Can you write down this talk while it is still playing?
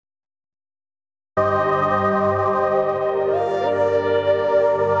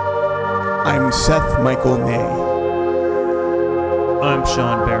I'm Seth Michael May. I'm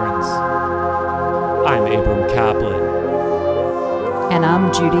Sean Behrens. I'm Abram Kaplan. And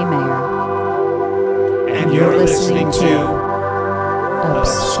I'm Judy Mayer. And you're listening to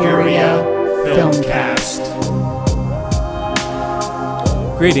Obscuria Filmcast.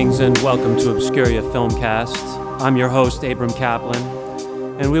 Greetings and welcome to Obscuria Filmcast. I'm your host, Abram Kaplan,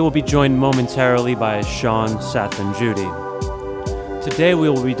 and we will be joined momentarily by Sean, Seth, and Judy. Today we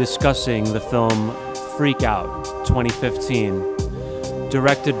will be discussing the film Freak Out, 2015,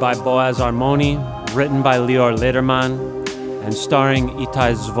 directed by Boaz Armoni, written by Lior Lederman, and starring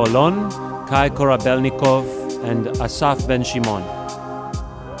Itai Zvolon, Kai Korabelnikov, and Asaf Ben Shimon.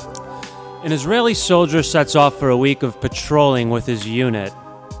 An Israeli soldier sets off for a week of patrolling with his unit,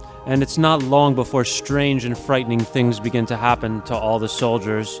 and it's not long before strange and frightening things begin to happen to all the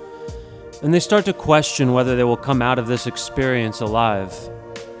soldiers, and they start to question whether they will come out of this experience alive.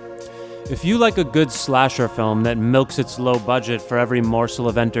 If you like a good slasher film that milks its low budget for every morsel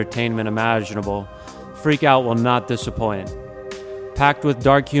of entertainment imaginable, Freak Out will not disappoint. Packed with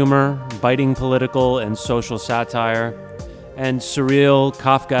dark humor, biting political and social satire, and surreal,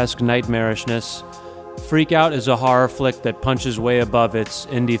 Kafkaesque nightmarishness, Freak Out is a horror flick that punches way above its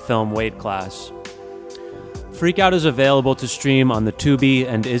indie film weight class. Freak Out is available to stream on the Tubi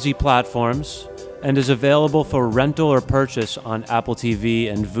and Izzy platforms, and is available for rental or purchase on Apple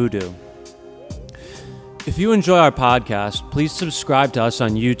TV and Vudu. If you enjoy our podcast, please subscribe to us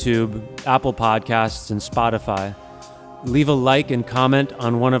on YouTube, Apple Podcasts, and Spotify. Leave a like and comment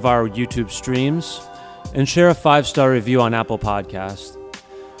on one of our YouTube streams, and share a 5-star review on Apple Podcasts.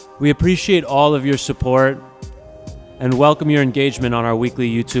 We appreciate all of your support and welcome your engagement on our weekly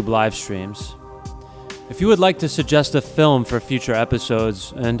YouTube live streams. If you would like to suggest a film for future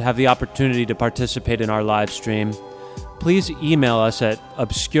episodes and have the opportunity to participate in our live stream, please email us at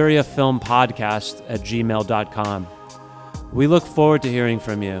obscuriafilmpodcast@gmail.com. We look forward to hearing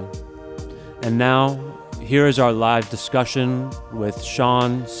from you. And now, here is our live discussion with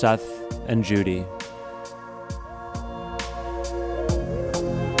Sean, Seth, and Judy.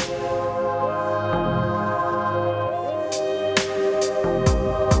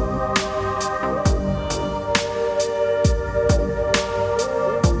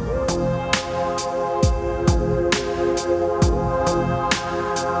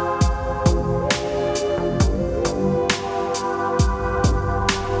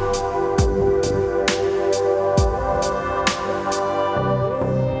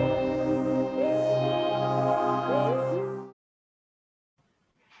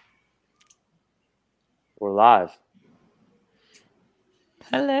 We're live.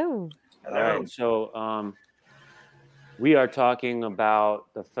 Hello. All right, so we are talking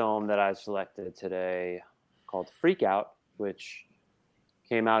about the film that I selected today called Freak Out, which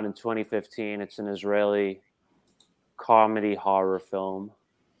came out in 2015. It's an Israeli comedy horror film.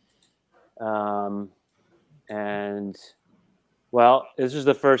 And, well, this is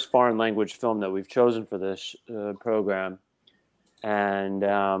the first foreign language film that we've chosen for this program. And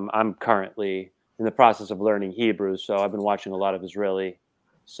I'm currently in the process of learning Hebrew, so I've been watching a lot of Israeli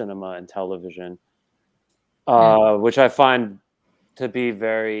cinema and television, which I find to be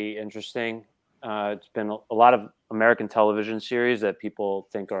very interesting. It's been a lot of American television series that people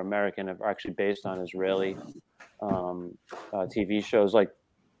think are American are actually based on Israeli TV shows. Like,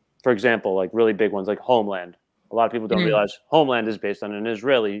 for example, like really big ones like Homeland. A lot of people don't realize Homeland is based on an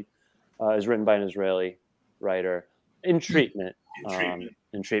Israeli, is written by an Israeli writer. In Treatment.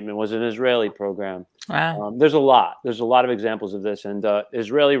 In Treatment was an Israeli program. Wow. There's a lot of examples of this, and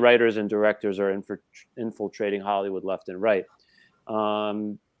Israeli writers and directors are infiltrating Hollywood left and right.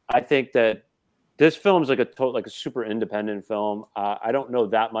 I think that this film is like a super independent film. I don't know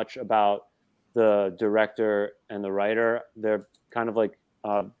that much about the director and the writer. They're kind of like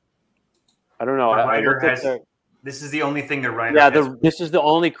I don't know. This is the only thing the writer has. This is the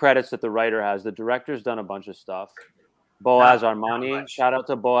only credits that the writer has. The director's done a bunch of stuff. Boaz Armoni, shout out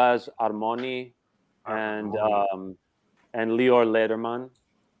to Boaz Armoni and Lior Lederman.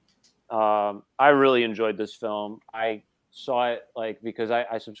 I really enjoyed this film. I saw it because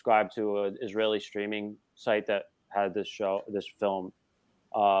I subscribed to an Israeli streaming site that had this film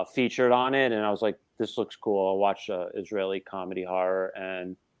featured on it, and I was like, this looks cool. I'll watch Israeli comedy horror,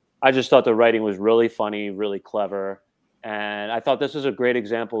 and I just thought the writing was really funny, really clever, and I thought this was a great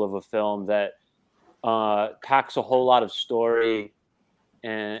example of a film that packs a whole lot of story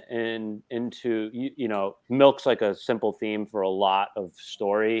and into milks like a simple theme for a lot of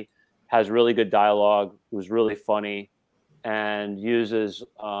story, has really good dialogue, was really funny, and uses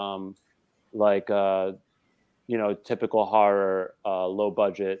typical horror low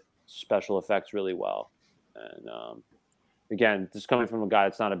budget special effects really well. And again, this is coming from a guy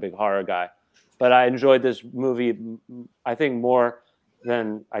that's not a big horror guy, but I enjoyed this movie, I think, more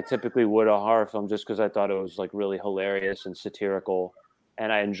than I typically would a horror film, just because I thought it was like really hilarious and satirical,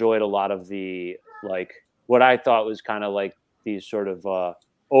 and I enjoyed a lot of the like what I thought was kind of like these sort of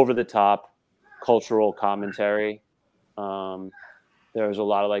over the top cultural commentary. There was a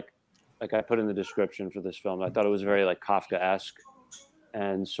lot of like I put in the description for this film, I thought it was very like Kafkaesque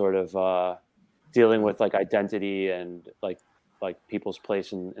and sort of dealing with like identity and like people's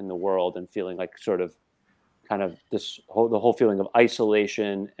place in the world, and feeling like sort of kind of the whole feeling of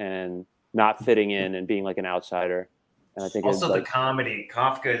isolation and not fitting in and being like an outsider. And I think also the comedy,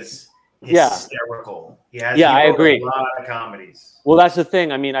 Kafka's hysterical. I agree. A lot of comedies. Well, that's the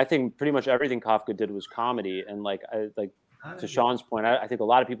thing. I mean, I think pretty much everything Kafka did was comedy, and to Sean's point, I think a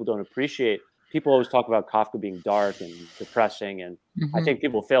lot of people don't appreciate. People always talk about Kafka being dark and depressing, and I think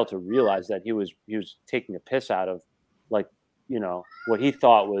people fail to realize that he was taking a piss out of, like, you know, what he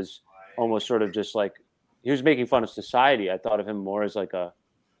thought was almost sort of just like he was making fun of society. I thought of him more as like a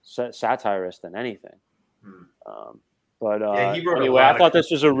satirist than anything. Anyway, I thought this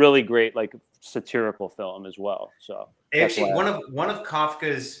was a really great like satirical film as well. So actually, one of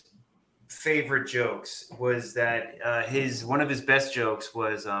Kafka's favorite jokes was that one of his best jokes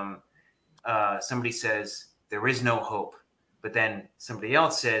was somebody says there is no hope, but then somebody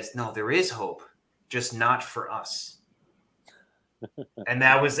else says no, there is hope, just not for us. and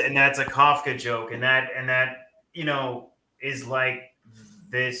that's a Kafka joke, and that you know is like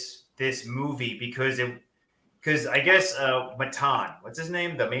this movie because I guess Matan, what's his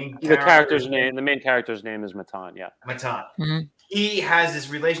name? The main character's name is Matan. Yeah, Matan. Mm-hmm. He has this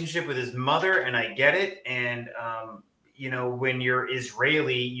relationship with his mother, and I get it. And you know, when you're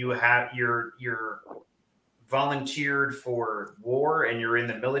Israeli, you're volunteered for war, and you're in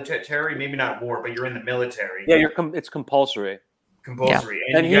the military. Maybe not war, but you're in the military. Yeah, it's compulsory. Compulsory,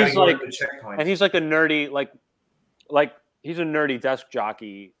 yeah. And he's like, and he's like a nerdy, like he's a nerdy desk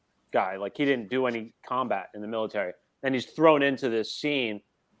jockey guy. Like he didn't do any combat in the military, and he's thrown into this scene.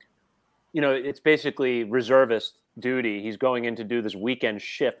 You know, it's basically reservist duty. He's going in to do this weekend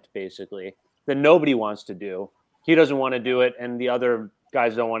shift, basically, that nobody wants to do. He doesn't want to do it, and the other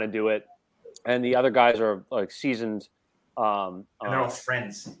guys don't want to do it, and the other guys are like seasoned. And they're all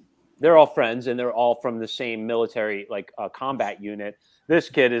friends. They're all friends, and they're all from the same military, like combat unit. This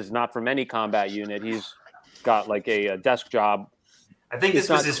kid is not from any combat unit. He's got like a desk job. I think this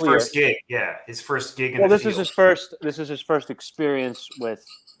was his first gig. Yeah, his first gig. This is his first. This is his first experience with.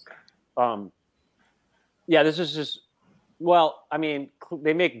 This is his. Well, I mean,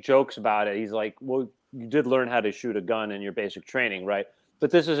 they make jokes about it. He's like, well, you did learn how to shoot a gun in your basic training, right?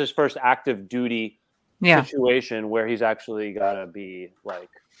 But this is his first active duty situation where he's actually got to be like,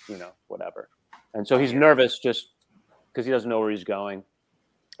 you know, whatever. And so he's nervous just because he doesn't know where he's going.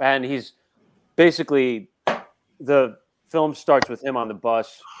 And he's basically, the film starts with him on the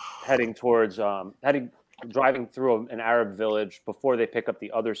bus heading towards, driving through an Arab village before they pick up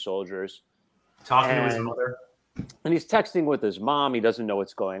the other soldiers. Talking to his mother. And he's texting with his mom. He doesn't know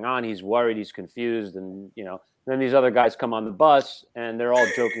what's going on. He's worried. He's confused. And, you know, then these other guys come on the bus and they're all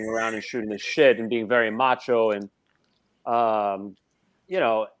joking around and shooting the shit and being very macho. And, you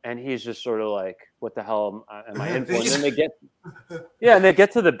know, and he's just sort of like, what the hell am I in for? And then they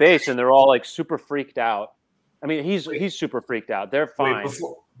get to the base and they're all like super freaked out. I mean, he's super freaked out. They're fine.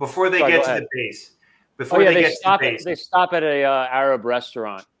 Before they get to the base. They stop at a Arab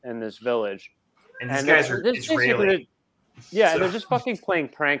restaurant in this village. And these guys are Israeli. Yeah, and they're just fucking playing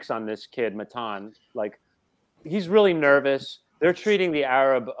pranks on this kid, Matan. Like, he's really nervous. They're treating the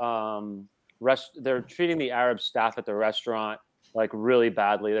Arab staff at the restaurant like really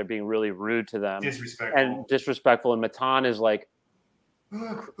badly. They're being really rude to them. Disrespectful. And Matan is like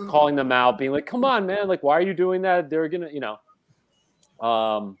calling them out, being like, "Come on, man! Like, why are you doing that? They're gonna, you know."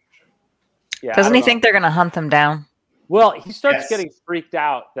 Doesn't he think they're gonna hunt them down? Well, he starts getting freaked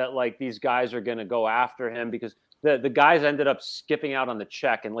out that like these guys are going to go after him because the guys ended up skipping out on the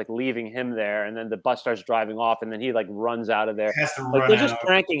check and like leaving him there. And then the bus starts driving off and then he like runs out of there. They're just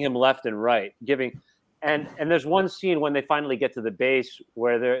pranking him left and right, and there's one scene when they finally get to the base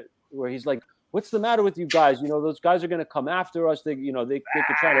where he's like, "What's the matter with you guys? You know, those guys are going to come after us. They could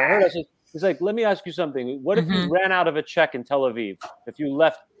try to hurt us." He's like, "Let me ask you something. What if you ran out of a check in Tel Aviv? If you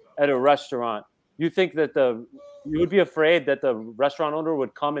left at a restaurant, you think that you would be afraid that the restaurant owner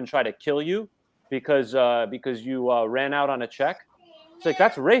would come and try to kill you because you ran out on a check?" It's like,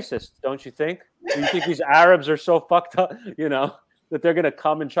 that's racist, don't you think? Do you think these Arabs are so fucked up, you know, that they're going to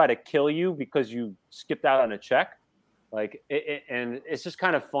come and try to kill you because you skipped out on a check? Like, and it's just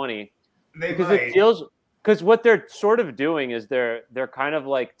kind of funny Because it deals. Because what they're sort of doing is they're kind of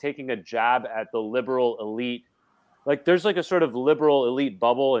like taking a jab at the liberal elite. Like there's like a sort of liberal elite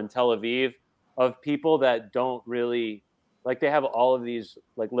bubble in Tel Aviv of people that don't really like, they have all of these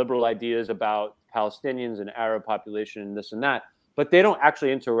like liberal ideas about Palestinians and Arab population and this and that, but they don't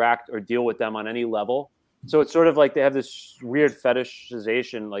actually interact or deal with them on any level. So it's sort of like they have this weird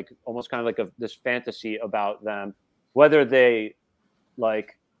fetishization, like almost kind of like this fantasy about them, whether they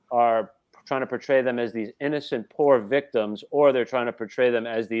like are trying to portray them as these innocent, poor victims, or they're trying to portray them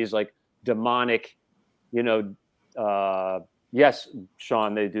as these like demonic, yes,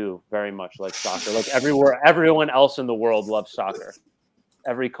 Sean, they do very much like soccer. Like everyone else in the world loves soccer.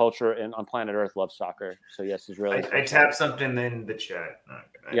 Every culture on planet Earth loves soccer. So yes, Israeli. I tapped something in the chat.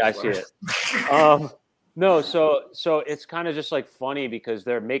 Yeah, I see it. No, so it's kind of just like funny because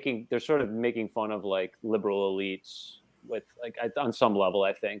they're sort of making fun of like liberal elites with like on some level,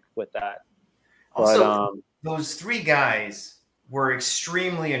 I think, with that. Also, those three guys were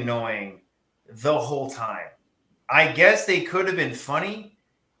extremely annoying the whole time. I guess they could have been funny,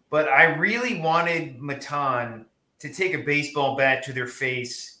 but I really wanted Matan to take a baseball bat to their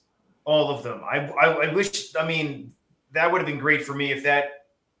face, all of them. I wish, I mean, that would have been great for me if that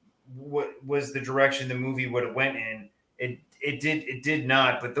was the direction the movie would have went in. It did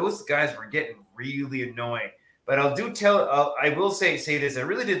not, but those guys were getting really annoying. But I will say this, I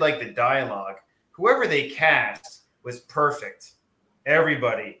really did like the dialogue. Whoever they cast was perfect.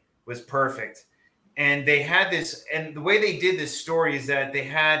 Everybody was perfect. And they had this, and the way they did this story is that they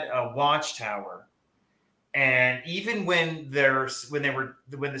had a watchtower. And even when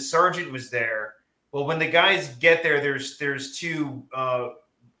the sergeant was there, well, when the guys get there, there's two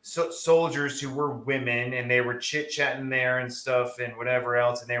soldiers who were women, and they were chit-chatting there and stuff and whatever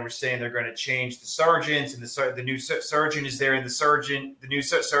else, and they were saying they're going to change the sergeants, and the new sergeant is there, and the new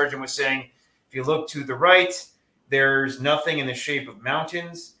sergeant was saying, if you look to the right, there's nothing in the shape of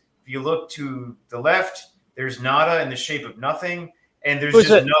mountains. If you look to the left, there's nada in the shape of nothing, and there's just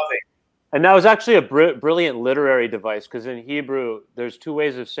nothing. And that was actually a brilliant literary device, because in Hebrew, there's two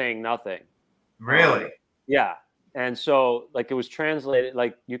ways of saying nothing. Really? Yeah. And so, like, it was translated,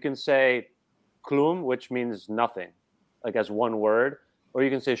 like, you can say klum, which means nothing, like as one word, or you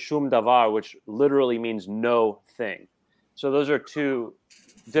can say shum davar, which literally means no thing. So those are two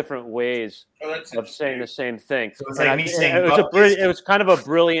different ways of saying the same thing. So it's like me saying it was kind of a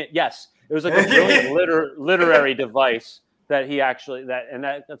brilliant, yes, it was like a brilliant literary device that he actually,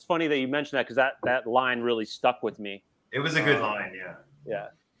 that's funny that you mentioned that, because that line really stuck with me. It was a good line, yeah. Yeah.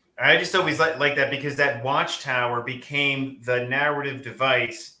 I just always like that, because that watchtower became the narrative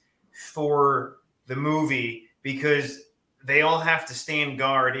device for the movie, because they all have to stand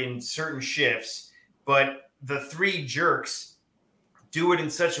guard in certain shifts, but the three jerks do it in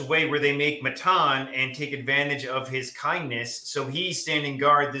such a way where they make Matan and take advantage of his kindness. So he's standing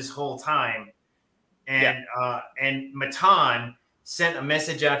guard this whole time. And Matan sent a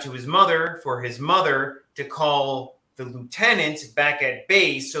message out to his mother for his mother to call the lieutenant back at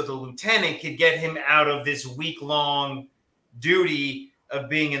base, so the lieutenant could get him out of this week-long duty of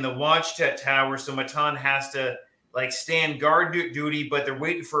being in the watchtower. So Matan has to like stand guard duty, but they're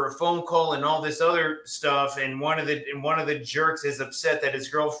waiting for a phone call and all this other stuff. And one of the jerks is upset that his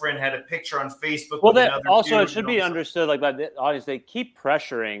girlfriend had a picture on Facebook. Well, that also, it should be understood, like, by the audience, they keep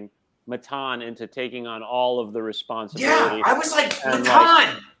pressuring Matan into taking on all of the responsibility. Yeah, I was like,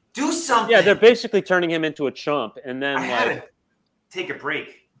 Matan, do something. Yeah, they're basically turning him into a chump, and then I had to take a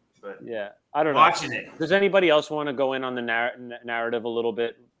break. But yeah, I don't know. Watching it. Does anybody else want to go in on the narrative a little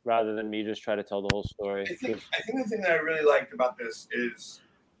bit, rather than me just try to tell the whole story? I think the thing that I really liked about this is,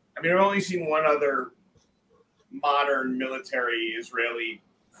 I mean, I've only seen one other modern military Israeli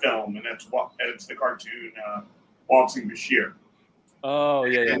film, and it's the cartoon Waltzing Bashir. Oh,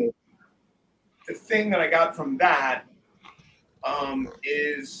 yeah. The thing that I got from that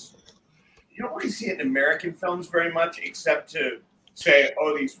is you don't really see it in American films very much, except to say,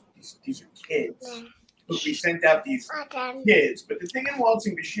 oh, these are kids. We sent out these kids. But the thing in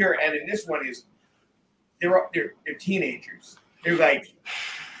Waltzing Bashir and in this one is they're teenagers. They're like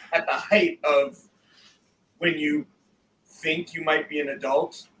at the height of when you think you might be an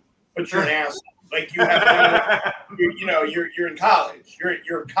adult, but you're an asshole. Like you have, you're in college.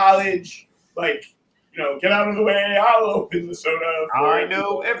 You're in college. Like, get out of the way. I'll open the soda. I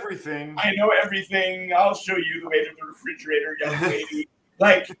know everything. I'll show you the way to the refrigerator, young lady.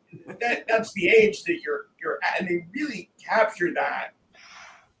 Like that's the age that you're at, and they really capture that.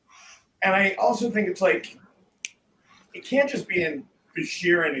 And I also think it's like it can't just be in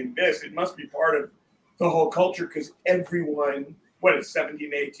Bashir and in this. It must be part of the whole culture because everyone, what is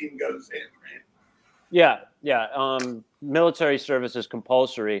 17, 18 goes in, right? Yeah. Military service is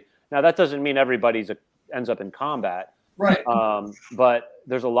compulsory. Now that doesn't mean everybody ends up in combat, right? But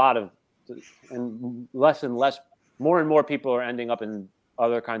there's a lot of, and less, more and more people are ending up in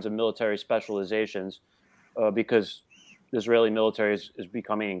other kinds of military specializations because the Israeli military is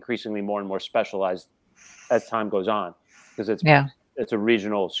becoming increasingly more and more specialized as time goes on because it's a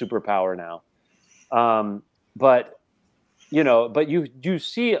regional superpower now. But you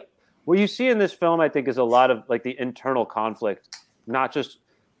see what you see in this film, I think, is a lot of like the internal conflict, not just.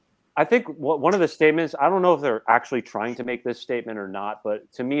 I think one of the statements, I don't know if they're actually trying to make this statement or not,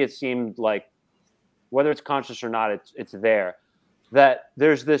 but to me it seemed like, whether it's conscious or not, it's there, that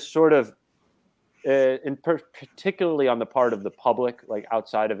there's this sort of, particularly on the part of the public, like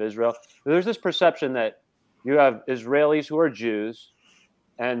outside of Israel, there's this perception that you have Israelis who are Jews,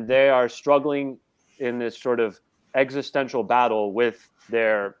 and they are struggling in this sort of existential battle with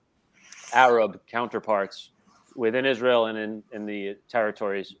their Arab counterparts within Israel and in the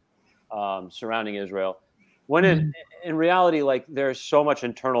territories surrounding Israel, when in reality, like, there's so much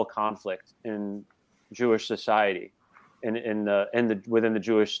internal conflict in Jewish society, within the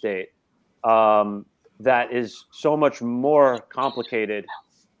Jewish state, that is so much more complicated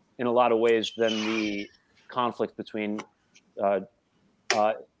in a lot of ways than the conflict between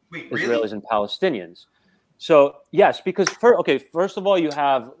Israelis and Palestinians. So yes, because first of all, you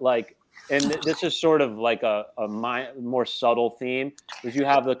have like, and this is sort of like a more subtle theme, is you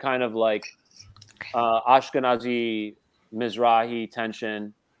have the kind of like Ashkenazi Mizrahi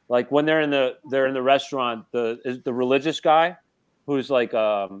tension. Like when they're in the restaurant, the religious guy who's like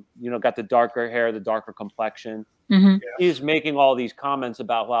got the darker hair, the darker complexion. Mm-hmm. He's making all these comments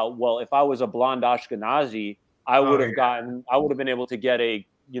about well, if I was a blonde Ashkenazi, I would have been able to get a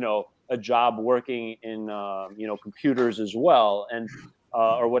job working in computers as well, and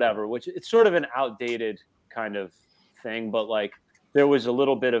or whatever, which it's sort of an outdated kind of thing, but like there was a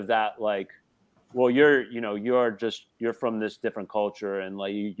little bit of that, like, well, you're from this different culture, and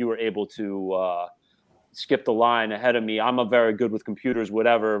like you were able to skip the line ahead of me. I'm a very good with computers,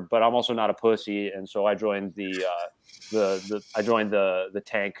 whatever, but I'm also not a pussy, and so I joined the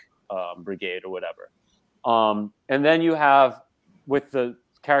tank brigade or whatever. And then you have with the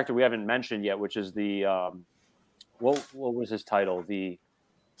character we haven't mentioned yet, which is the what was his title? The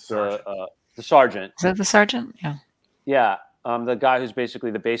sergeant. Is that the sergeant? Yeah. Yeah. The guy who's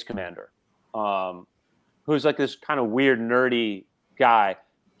basically the base commander, who's like this kind of weird, nerdy guy.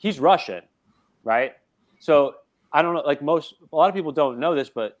 He's Russian, right? So I don't know, like a lot of people don't know this,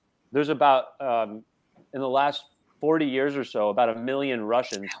 but there's about, in the last 40 years or so, about 1 million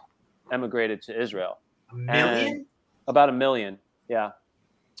Russians emigrated to Israel. 1 million? And about 1 million. Yeah.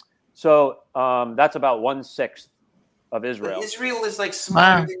 So that's about 1/6 of Israel. But Israel is like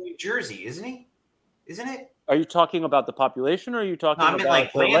smaller than New Jersey, isn't it? Are you talking about the population, or are you talking about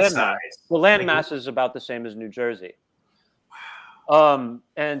like the land land size? mass? The land mass is about the same as New Jersey. Wow.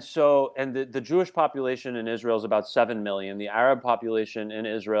 And the Jewish population in Israel is about 7 million. The Arab population in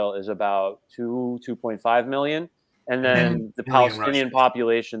Israel is about 2.5 million. And then the Palestinian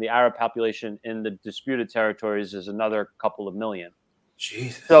population, the Arab population in the disputed territories is another couple of million.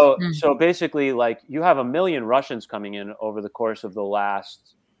 Jesus. So basically, like, you have 1 million Russians coming in over the course of the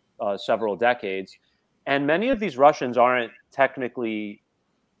last several decades. And many of these Russians aren't technically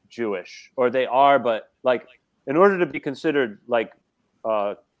Jewish, or they are, but like in order to be considered like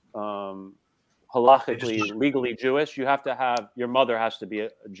halakhically, legally Jewish, you have to have, your mother has to be a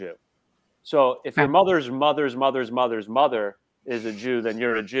Jew. So if your mother's mother's mother's mother's mother is a Jew, then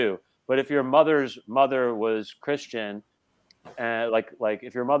you're a Jew. But if your mother's mother was Christian, like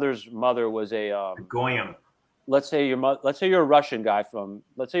if your mother's mother was a Goyim, let's say you're a Russian guy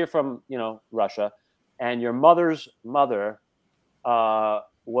let's say you're from Russia, and your mother's mother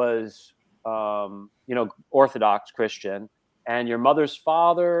was Orthodox Christian, and your mother's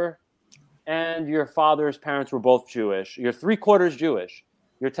father and your father's parents were both Jewish. You're 3/4 Jewish.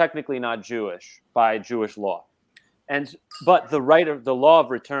 You're technically not Jewish by Jewish law. But the law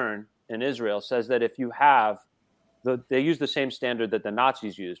of return in Israel says that if you have they use the same standard that the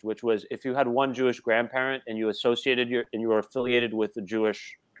Nazis used, which was if you had one Jewish grandparent and you and you were affiliated with the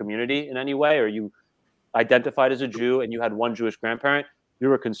Jewish community in any way, or you identified as a Jew and you had one Jewish grandparent, you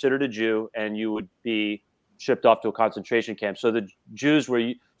were considered a Jew and you would be shipped off to a concentration camp. So the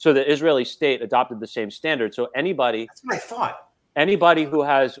Israeli state adopted the same standard. So that's what I thought. Anybody who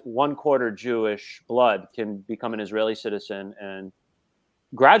has 1/4 Jewish blood can become an Israeli citizen and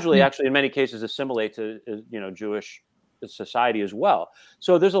gradually, actually, in many cases, assimilate to Jewish society as well.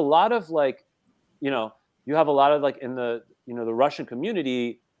 So there's a lot of like you have a lot of like in the the Russian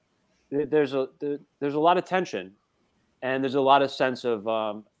community, there's a lot of tension, and there's a lot of sense of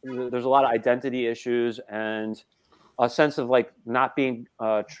there's a lot of identity issues and a sense of like not being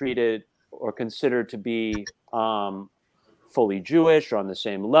treated or considered to be fully Jewish or on the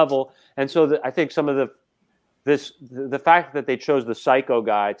same level. And so I think some of the fact that they chose the psycho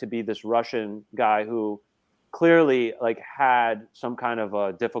guy to be this Russian guy who clearly like had some kind of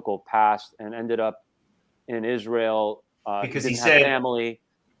a difficult past and ended up in Israel because he said family.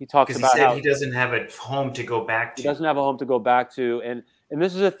 He talks about how he doesn't have a home to go back to. He doesn't have a home to go back to, and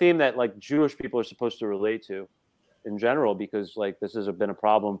this is a theme that like Jewish people are supposed to relate to in general, because like this has been a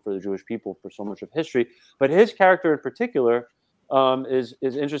problem for the Jewish people for so much of history. But his character in particular is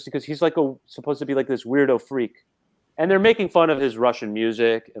interesting because he's like supposed to be like this weirdo freak, and they're making fun of his Russian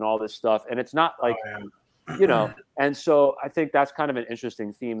music and all this stuff, and it's not like and so I think that's kind of an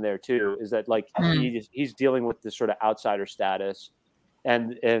interesting theme there too, is that like he's dealing with this sort of outsider status.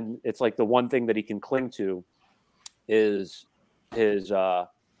 And it's like the one thing that he can cling to is his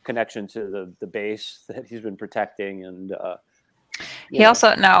connection to the base that he's been protecting. And he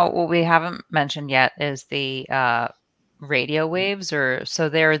also, now what we haven't mentioned yet is the radio waves, so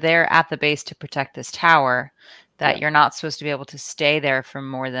they're there at the base to protect this tower that you're not supposed to be able to stay there for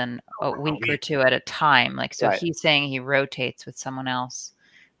more than a week or two at a time. Like, so he's saying he rotates with someone else.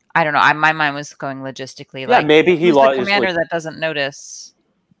 I don't know. My mind was going logistically. Yeah, like, maybe he's the commander that doesn't notice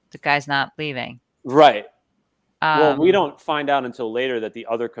the guy's not leaving. Right. Well, we don't find out until later that the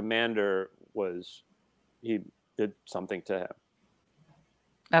other commander he did something to him.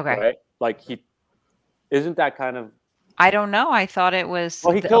 Okay. Right? Like isn't that kind of? I don't know. I thought it was.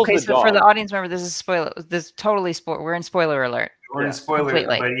 Well, he kills the dog. For the audience member, this is spoiler. This is totally we're in spoiler alert. We're in spoiler,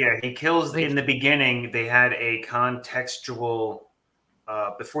 but he kills in the beginning. They had a contextual.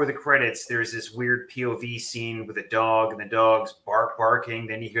 Before the credits, there's this weird POV scene with a dog, and the dog's barking.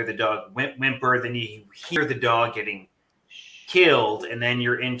 Then you hear the dog whimper. Then you hear the dog getting killed, and then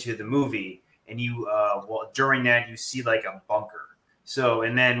you're into the movie. And during that, you see like a bunker. So,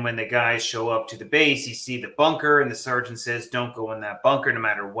 and then when the guys show up to the base, you see the bunker, and the sergeant says, "Don't go in that bunker, no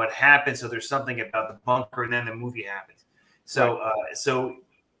matter what happens." So there's something about the bunker, and then the movie happens. So,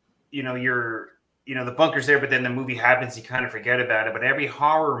 the bunker's there, but then the movie happens, you kind of forget about it. But every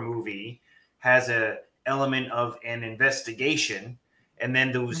horror movie has a element of an investigation. And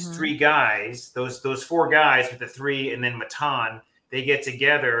then those three guys, those four guys with the three, and then Matan, they get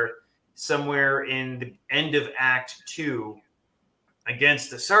together somewhere in the end of Act 2 against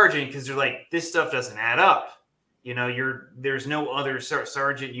the sergeant, because they're like, this stuff doesn't add up. There's no other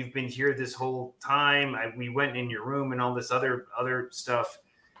sergeant. You've been here this whole time. We went in your room and all this other stuff.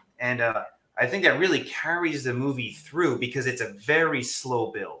 And, I think that really carries the movie through, because it's a very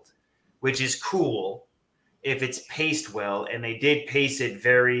slow build, which is cool if it's paced well, and they did pace it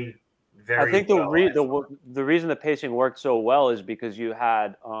very, very. I think the reason the pacing worked so well is because you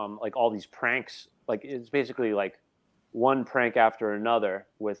had like all these pranks. Like it's basically like one prank after another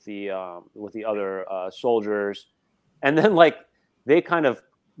with the other soldiers, and then like they kind of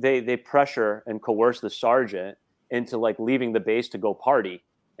they pressure and coerce the sergeant into like leaving the base to go party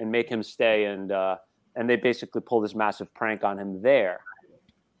and make him stay, and they basically pull this massive prank on him there.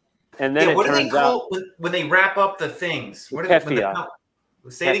 And then what do they call when they wrap up the things? What are they?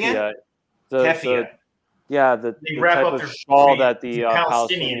 Say it again. Keffia. The wrap type up of shawl that the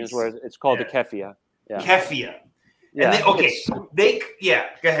Palestinians wear. It's called the keffia. Yeah. Keffia. Yeah. And go ahead. Yeah.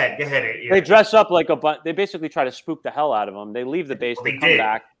 They dress up like they basically try to spook the hell out of them. They leave the base, they come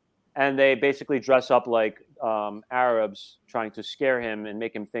back, and they basically dress up like Arabs, trying to scare him and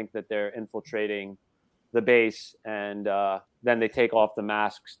make him think that they're infiltrating the base, and then they take off their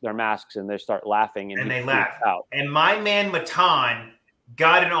masks, and they start laughing, and they laugh out. And my man Matan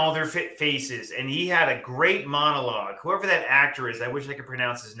got in all their faces, and he had a great monologue. Whoever that actor is, I wish I could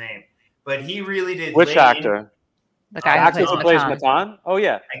pronounce his name, but he really did. Which actor? The guy who plays Matan. Oh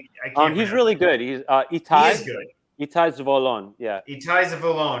yeah, he's really good. He's Itai. He is good. Itai Zavolon, yeah. Itai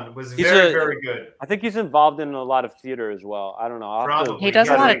Zavolon was very good. I think he's involved in a lot of theater as well. I don't know. Probably. He does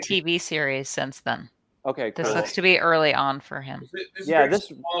a lot of TV series since then. Okay, cool. This looks to be early on for him.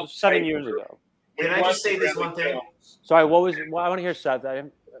 This was 7 years ago. Can I just say this one thing? Sorry, what was? Well, I want to hear Seth.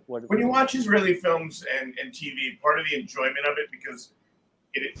 When you watch Israeli films and TV, part of the enjoyment of it, because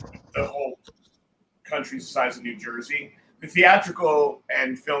the whole country's the size of New Jersey, the theatrical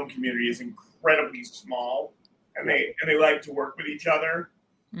and film community is incredibly small, and they like to work with each other.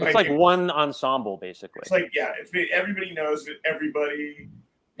 It's like one ensemble, basically. It's like everybody knows that everybody.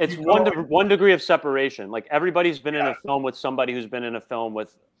 It's one degree of separation. Like everybody's been in a film with somebody who's been in a film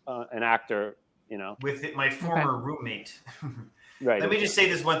with an actor, you know. With my former roommate. Right. Let me just say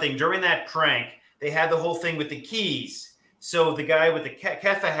this one thing. During that prank, they had the whole thing with the keys. So the guy with the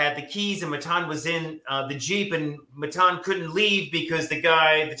kefa had the keys, and Matan was in the Jeep, and Matan couldn't leave because the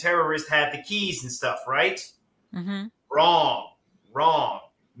terrorist, had the keys and stuff, right? Mm-hmm. Wrong.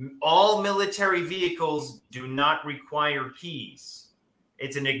 All military vehicles do not require keys.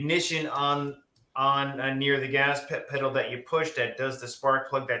 It's an ignition on near the gas pedal that you push that does the spark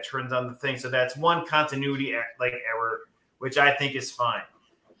plug that turns on the thing. So that's one continuity error, which I think is fine.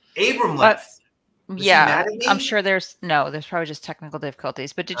 Abram left. Yeah, I'm sure there's probably just technical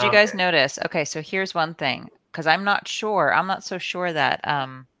difficulties. But did you guys notice? Okay, so here's one thing, because I'm not so sure that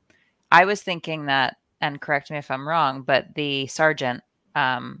I was thinking that, and correct me if I'm wrong, but the sergeant,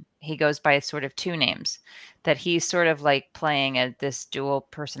 he goes by sort of two names, that he's sort of like playing this dual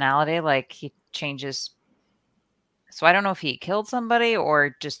personality, like he changes. So I don't know if he killed somebody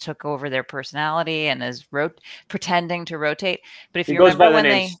or just took over their personality and is pretending to rotate. But if you remember when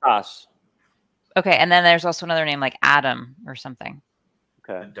they Stas. Okay, and then there's also another name like Adam or something.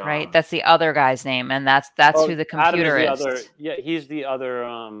 Okay, right. That's the other guy's name, and that's who the computer is. He's the other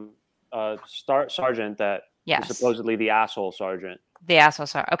sergeant that is supposedly the asshole sergeant. The asshole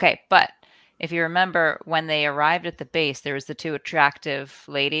sergeant. Okay, but if you remember when they arrived at the base, there was the two attractive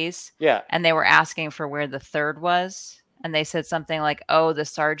ladies. Yeah. And they were asking for where the third was. And they said something like, oh, the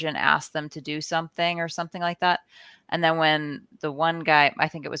sergeant asked them to do something or something like that. And then when the one guy, I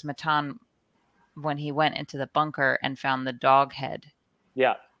think it was Matan, when he went into the bunker and found the dog head.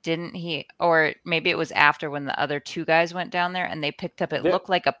 Yeah. Didn't he? Or maybe it was after when the other two guys went down there and they picked up, it looked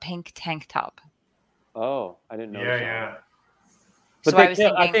like a pink tank top. Oh, I didn't know. Yeah. But so I was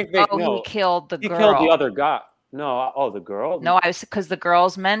thinking, he killed the girl. He killed the other guy. No, the girl? No, because the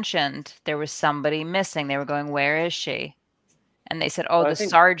girls mentioned there was somebody missing. They were going, where is she? And they said, the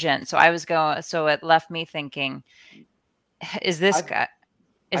sergeant. So so it left me thinking, is this guy,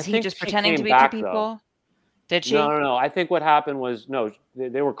 is he just pretending to be two people? Though. Did she? No. I think what happened was,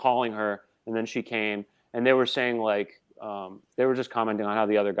 they were calling her and then she came and they were saying they were just commenting on how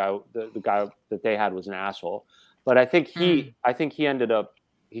the other guy, the guy that they had was an asshole. But I think he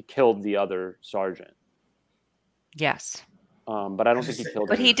killed the other sergeant. Yes. But I don't think he killed.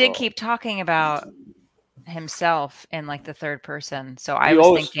 But he did keep talking about himself in the third person. So I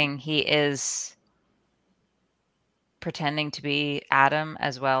was thinking he is pretending to be Adam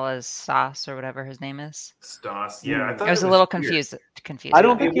as well as Stas or whatever his name is. Stas. Yeah. I was a little confused. I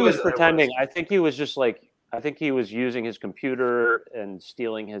don't think he was pretending. I think he was just I think he was using his computer and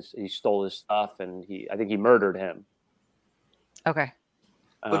he stole his stuff, and I think he murdered him. Okay.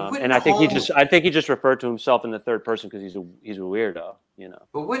 And I think he just referred to himself in the third person because he's a weirdo,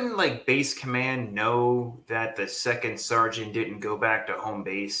 But wouldn't base command know that the second sergeant didn't go back to home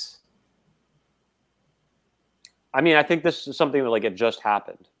base? I mean, I think this is something that it just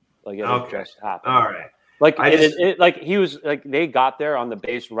happened. Just happened. All right. He was they got there on the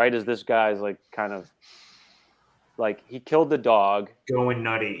base right as this guy's kind of. He killed the dog. Going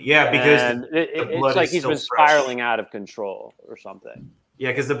nutty. Yeah, because the blood it's he's been spiraling out of control or something. Yeah,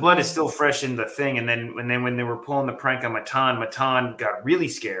 because the blood is still fresh in the thing. And then when they were pulling the prank on Matan got really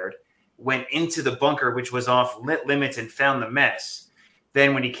scared, went into the bunker, which was off limits, and found the mess.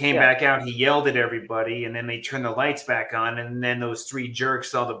 Then when he came back out, he yelled at everybody, and then they turned the lights back on. And then those three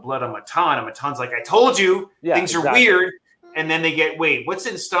jerks saw the blood on Matan. And Matan's like, I told you, things are weird. And then they get, wait, what's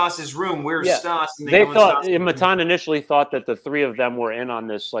in Stas's room? Where's Stas? And they thought, Matan initially thought that the three of them were in on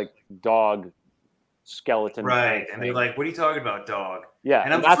this dog skeleton. Right. And they're like, what are you talking about, dog? Yeah.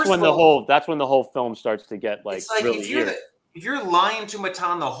 And that's when the whole film starts to get it's really if you're lying to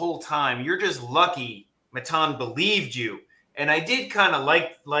Matan the whole time, you're just lucky Matan believed you. And I did kind of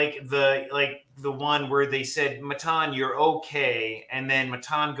like the one where they said, Matan, you're okay. And then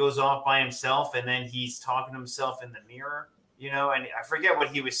Matan goes off by himself and then he's talking to himself in the mirror. And I forget what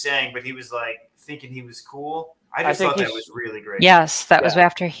he was saying, but he was thinking he was cool. I thought that was really great. Yes, that was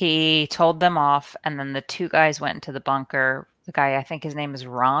after he told them off, and then the two guys went into the bunker. The guy, I think his name is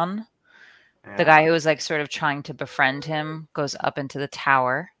Ron. Yeah. The guy who was sort of trying to befriend him goes up into the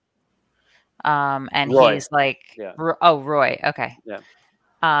tower. And Roy. He's Roy. Okay. Yeah.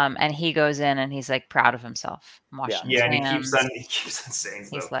 And he goes in and he's proud of himself. Washing his hands. And he keeps on saying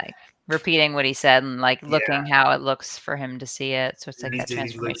stuff. He's repeating what he said and looking how it looks for him to see it. So it's that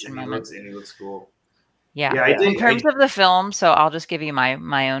transformation moment. And he looks cool. Yeah. In terms of the film, so I'll just give you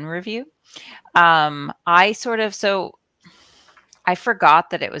my own review. I forgot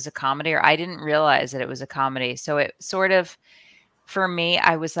that it was a comedy, or I didn't realize that it was a comedy. So it sort of, for me,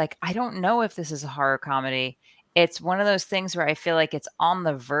 I was I don't know if this is a horror comedy. It's one of those things where I feel like it's on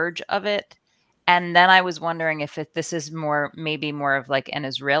the verge of it. And then I was wondering if this is maybe more of like an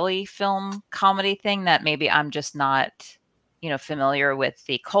Israeli film comedy thing, that maybe I'm just not, familiar with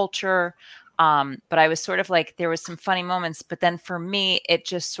the culture. But I was sort of like, there was some funny moments, but then for me, it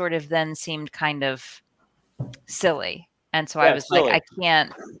just sort of then seemed kind of silly. And so I was silly. like, I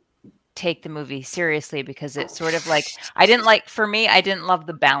can't take the movie seriously, because it's sort of like, I didn't love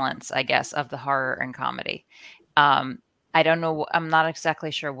the balance, I guess, of the horror and comedy. I don't know. I'm not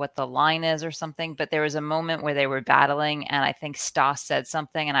exactly sure what the line is or something, but there was a moment where they were battling, and I think Stas said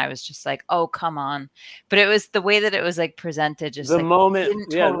something, and I was just like, "Oh, come on!" But it was the way that it was like presented, just The like moment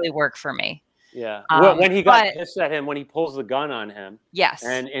didn't totally work for me. Yeah, when he got pissed at him, when he pulls the gun on him. Yes,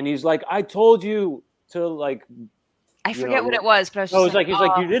 and he's like, "I told you to like." I forget what it was, but I was just he's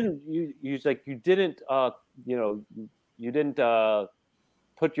like, you didn't. He's like, you didn't. You didn't.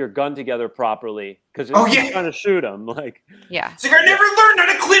 Put your gun together properly, because he's trying to shoot him. Like, yeah, it's like, I never learned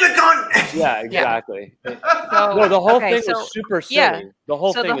how to clean a gun. Yeah, exactly. So, the whole thing was super silly. Yeah. The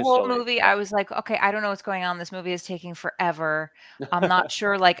whole thing. The is whole silly. movie, I was like, okay, I don't know what's going on. This movie is taking forever. I'm not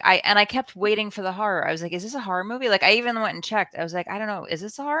sure. Like, I kept waiting for the horror. I was like, is this a horror movie? Like, I even went and checked. I was like, I don't know, is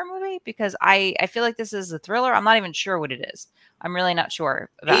this a horror movie? Because I feel like this is a thriller. I'm not even sure what it is. I'm really not sure.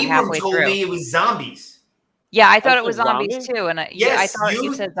 About Abram halfway told through. me it was zombies. Yeah, I thought That's it was a zombies zombie? too, and I Yes, thought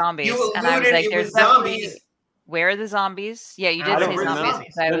you said zombies, you and I was alluded like, it "There's was definitely zombies. where are the zombies?" Yeah, you I did don't say remember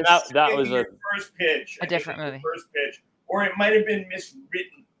zombies. zombies. That was a first pitch. A different movie. First pitch, or it might have been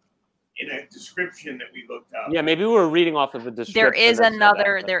miswritten in a description that we looked up. Yeah, maybe we were reading off of a description. There is that said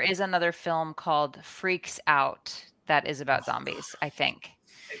another. that. There is another film called Freaks Out that is about zombies, I think.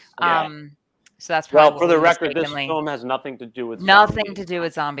 Yeah. So that's probably for the record, this mistakenly- film has nothing to do with nothing zombies. to do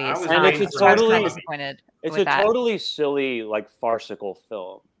with zombies. I was And waiting it's a for I was totally- kind of disappointed. It's with a that. totally silly, like farcical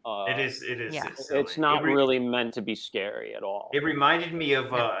film. It is. Yeah. It's not really meant to be scary at all. It reminded me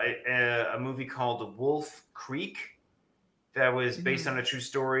of a movie called Wolf Creek that was based on a true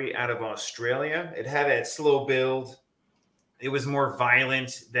story out of Australia. It had that slow build. It was more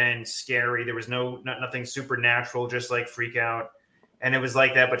violent than scary. There was nothing supernatural, just like Freak Out. And it was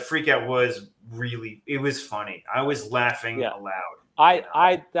like that, but Freak Out was it was funny. I was laughing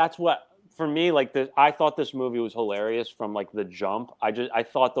aloud. That's what, for me, like, I thought this movie was hilarious from like the jump. I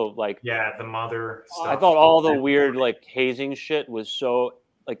thought the mother stuff. I thought all the weird like hazing shit was so,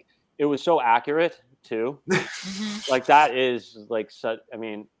 like, it was so accurate too. Like, that is like such, I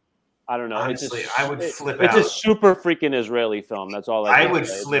mean, I don't know. Honestly, I would flip out. It's a super freaking Israeli film. That's all I would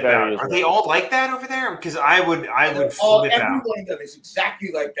say. flip out. Are they all like that over there? Because I would flip out. Every one of them is exactly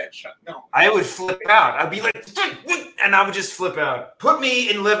like that shot. No. I would flip out. I'd be like, and I would just flip out. Put me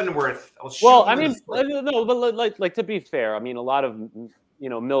in Leavenworth. I mean, no, but like to be fair, I mean, a lot of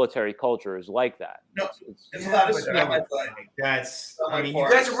military culture is like that. No, there's a lot of stuff like that. I mean, you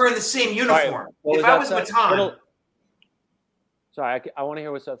guys are wearing the same uniform. Right. Well, if I was Matan. Sorry, I want to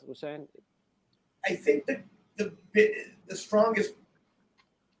hear what Seth was saying. I think that the strongest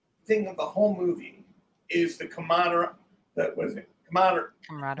thing of the whole movie is the camaraderie,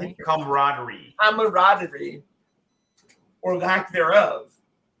 or lack thereof,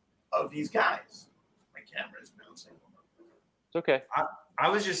 of these guys. My camera is bouncing. It's okay. I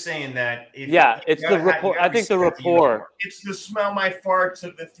was just saying that. It's the rapport. I think the rapport. It's the smell my farts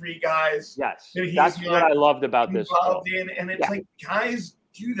of the three guys. Yes, that's what I loved about this film. And it's like, guys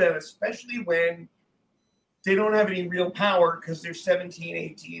do that, especially when they don't have any real power because they're 17,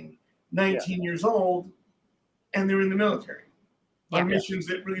 18, 19 years old, and they're in the military on missions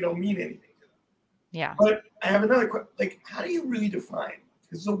that really don't mean anything to them. Yeah. But I have another question. Like, how do you really define?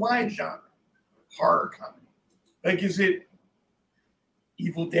 Because it's a wide genre, horror comedy. Like, is it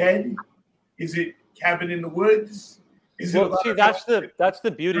Evil Dead? Is it Cabin in the Woods? Is it? See, that's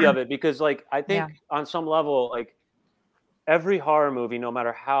the beauty of it, because like I think on some level, like every horror movie, no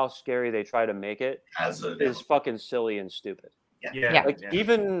matter how scary they try to make it, is fucking silly and stupid.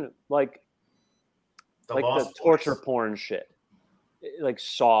 Even like the torture porn shit, like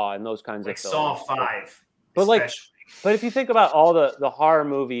Saw and those kinds of films. Saw 5. But but if you think about all the horror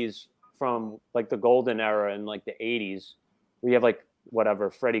movies from like the golden era in like the 80s, we have like whatever,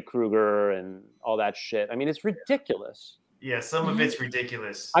 Freddy Krueger and all that shit. I mean, it's ridiculous. Yeah, some of it's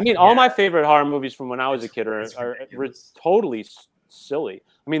ridiculous. I mean, all my favorite horror movies from when I was a kid are totally silly.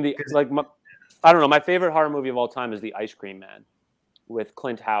 I mean, I don't know. My favorite horror movie of all time is The Ice Cream Man with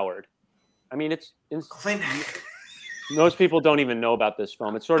Clint Howard. I mean, it's Clint. Most people don't even know about this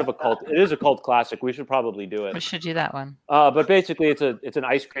film. It's sort of a cult. It is a cult classic. We should probably do it. We should do that one. But basically, it's an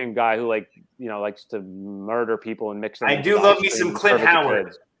ice cream guy who likes to murder people and mix them. I do love me some Clint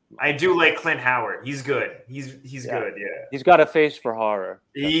Howard. I do like Clint Howard. He's good. He's good. Yeah, He's got a face for horror.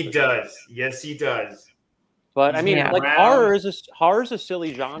 he does. Yes, he does. But I mean, Yeah. like horror is a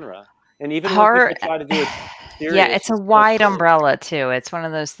silly genre, and even Horror- when people try to do it serious, Yeah, it's a still wide silly. umbrella too. It's one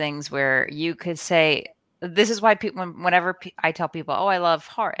of those things where you could say, this is why people, whenever I tell people, oh, I love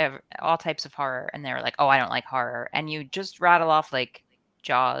horror, all types of horror, and they're like, oh, I don't like horror, and you just rattle off like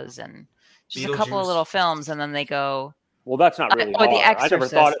Jaws and just a couple of Beetlejuice. little films, and then they go, Well, that's not really or The horror. I never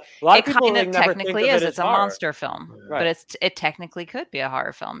Exorcist. thought it. A lot It of people kind like, of never technically think of is. it It's as a horror. monster film, Right. but it technically could be a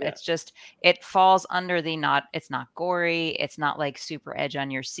horror film. Yeah. It's just it falls under the not. It's not gory. It's not like super edge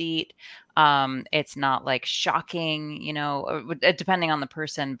on your seat. It's not like shocking. Depending on the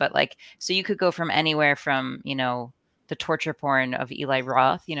person, but like so you could go from anywhere from the torture porn of Eli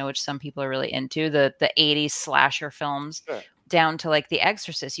Roth, which some people are really into, the 80s slasher films. Sure. Down to like The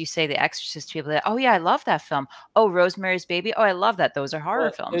Exorcist. You say The Exorcist to people that, oh yeah, I love that film. Oh, Rosemary's Baby. Oh, I love that. Those are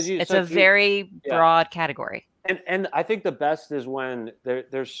horror Well, films. you- It's so a you- very yeah. broad category. And I think the best is when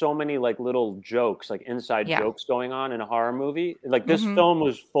there's so many like little jokes, like inside Yeah. jokes going on in a horror movie. Like this Mhm. film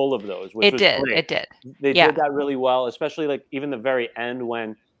was full of those. Which It was did. great. It did. They Yeah. did that really well, especially like even the very end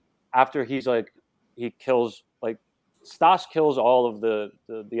when after he kills like Stas kills all of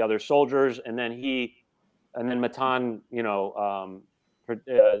the other soldiers, and then Matan,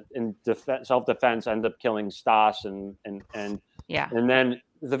 in self-defense ends up killing Stas and Yeah. and then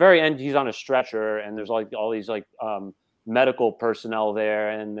at the very end he's on a stretcher and there's like all these like medical personnel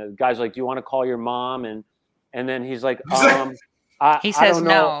there, and the guy's like, do you want to call your mom? And then he's like, He I says don't know.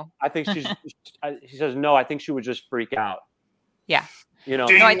 no. I think he says no, I think she would just freak out. Yeah. Ding, No,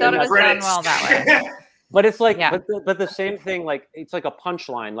 I thought it was done credits. well that way. But it's like, Yeah. but the same thing, like it's like a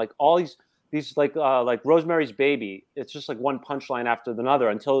punchline, like all these like Rosemary's Baby. It's just like one punchline after another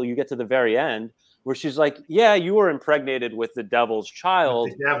until you get to the very end where she's like, yeah, you were impregnated with the devil's child,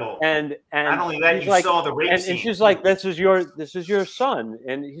 The devil. and Not only that, he's you like, saw the rape and scene. she's like, this is your son,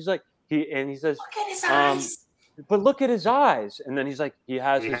 and he's like, he says, Look at his eyes. but look at his eyes, and then he's like, he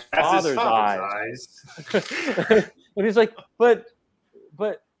has He his has father's eyes. And he's like, but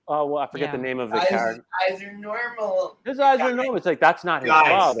well, I forget Yeah. the name of the character. Eyes are normal. His eyes are normal. It's like, that's not his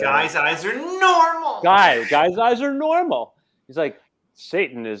father. Guys' eyes are normal. Guy's eyes are normal. He's like,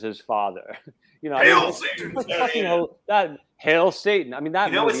 Satan is his father. Hail it's Satan. like fucking Hail Satan. I mean,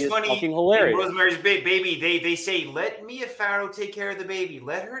 that movie What's is funny? fucking In hilarious. Rosemary's Baby, they say, let Mia Farrow take care of the baby.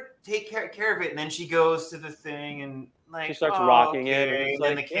 Let her take care of it. And then she goes to the thing and like She starts rocking it, and okay. it's And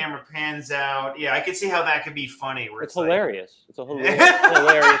then like, the camera pans out. Yeah, I could see how that could be funny. Where It's like, hilarious. It's a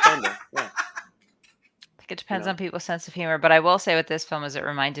hilarious ending. Yeah. I think it depends on people's sense of humor. But I will say with this film is it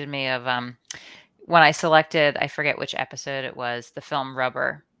reminded me of when I selected, I forget which episode it was, the film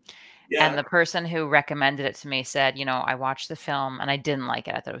Rubber. Yeah. And the person who recommended it to me said, I watched the film and I didn't like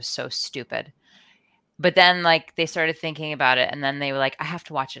it. I thought it was so stupid. But then like they started thinking about it and then they were like, I have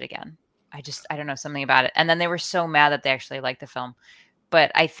to watch it again. I don't know, something about it. And then they were so mad that they actually liked the film.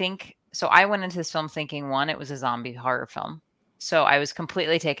 But I think, so I went into this film thinking, one, it was a zombie horror film. So I was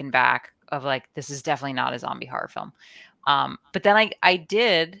completely taken back of like, this is definitely not a zombie horror film. But then I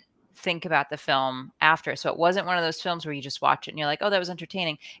did think about the film after. So it wasn't one of those films where you just watch it and you're like, oh, that was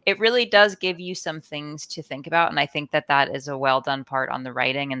entertaining. It really does give you some things to think about. And I think that is a well done part on the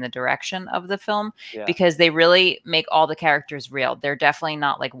writing and the direction of the film, because they really make all the characters real. They're definitely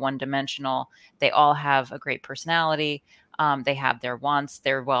not like one dimensional. They all have a great personality. They have their wants.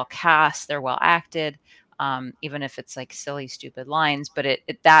 They're well cast. They're well acted. Even if it's like silly, stupid lines, but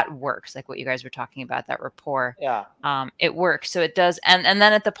it that works. Like what you guys were talking about, that rapport. Yeah. It works. So it does. And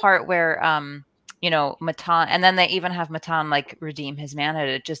then at the part where, Matan, and then they even have Matan like redeem his manhood.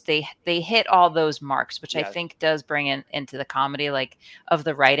 It just, they hit all those marks, which I think does bring into the comedy, like of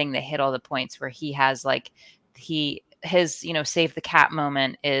the writing. They hit all the points where he has like, his save the cat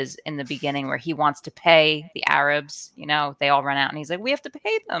moment is in the beginning where he wants to pay the Arabs, they all run out and he's like, we have to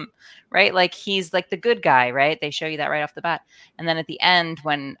pay them, right? Like he's like the good guy, right? They show you that right off the bat. And then at the end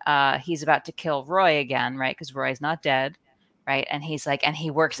when he's about to kill Roy again, right? Because Roy's not dead, right? And he's like, and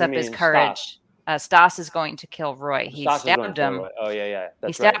he works up his courage. Stas is going to kill Roy. He stabbed him. Oh yeah.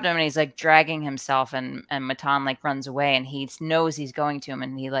 He stabbed him and he's like dragging himself and Matan like runs away and he knows he's going to him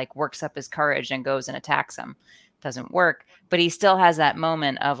and he like works up his courage and goes and attacks him. Doesn't work, but he still has that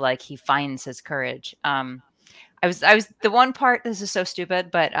moment of like he finds his courage. I was the one part, this is so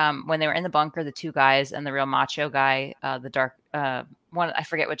stupid, but when they were in the bunker, the two guys and the real macho guy, the dark one, I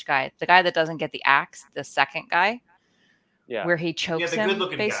forget which guy, the guy that doesn't get the axe, the second guy, where he chokes him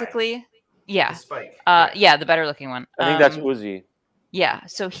basically. Guy. Yeah. Spike. The better looking one. I think that's Uzi. Yeah.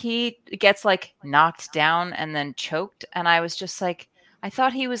 So he gets like knocked down and then choked. And I was just like, I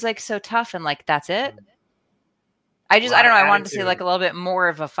thought he was like so tough and like that's it. I don't Lot know. of I wanted to see attitude. like a little bit more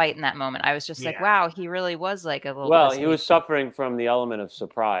of a fight in that moment. I was just like, Yeah. wow, he really was like a little. Well, pussy. he was suffering from the element of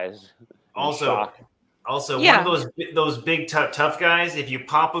surprise. and Also, shock. Yeah. one of those big tough guys. If you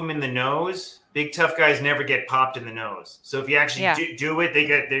pop them in the nose, big tough guys never get popped in the nose. So if you actually do it,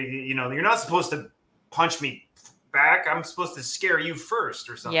 you're not supposed to punch me back. I'm supposed to scare you first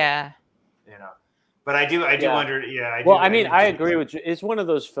or something. Yeah. You know. But I do Yeah. wonder. Yeah. Well, I mean, I agree with you. It's one of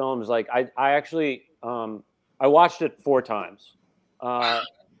those films. Like I actually, I watched it 4 times,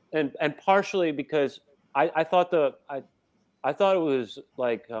 and partially because I thought I thought it was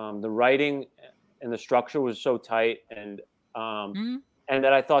like the writing and the structure was so tight, and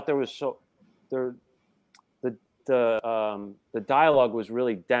that I thought there was the dialogue was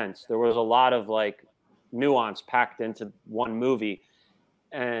really dense. There was a lot of like nuance packed into one movie,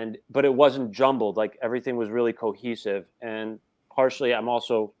 but it wasn't jumbled. Like everything was really cohesive. And partially, I'm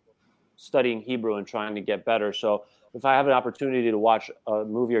also studying Hebrew and trying to get better. So if I have an opportunity to watch a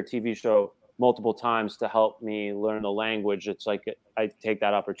movie or TV show multiple times to help me learn the language, it's like I take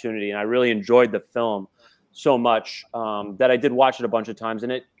that opportunity. And I really enjoyed the film so much that I did watch it a bunch of times.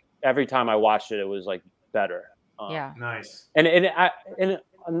 And every time I watched it, it was like better. Yeah. Nice. And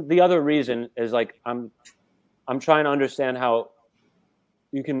the other reason is like I'm trying to understand how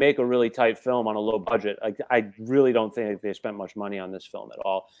you can make a really tight film on a low budget. Like I really don't think they spent much money on this film at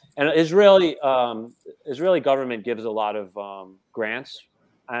all. And Israeli government gives a lot of grants,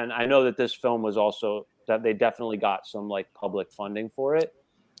 and I know that this film was also that they definitely got some like public funding for it.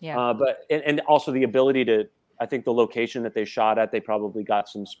 Yeah. But also the ability to, I think the location that they shot at, they probably got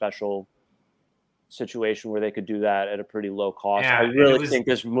some special situation where they could do that at a pretty low cost. Yeah, I really think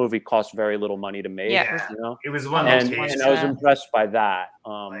this movie cost very little money to make. Yeah. You know? It was one of those And cases. I was impressed by that.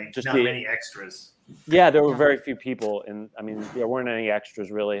 Like, Just not many extras. Yeah, there were very few people, and I mean, there weren't any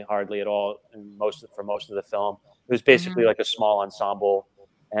extras really, hardly at all, for most of the film. It was basically like a small ensemble,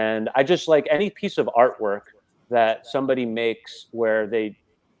 and I just like any piece of artwork that somebody makes where they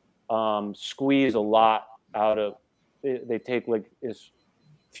squeeze a lot out of. They take like as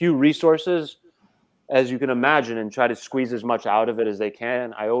few resources as you can imagine and try to squeeze as much out of it as they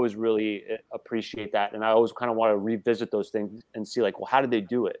can. I always really appreciate that, and I always kind of want to revisit those things and see like, well, how did they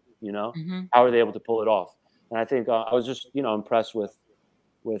do it? You know, how are they able to pull it off? And I think I was just, impressed with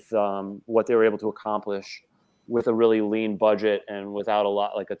what they were able to accomplish with a really lean budget and without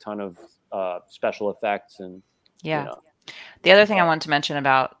a ton of special effects. And the other thing I wanted to mention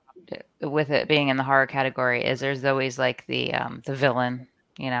about with it being in the horror category is there's always like the villain.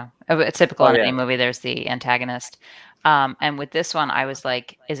 It's typical in any movie. There's the antagonist, and with this one, I was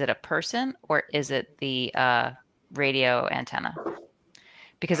like, is it a person or is it the radio antenna?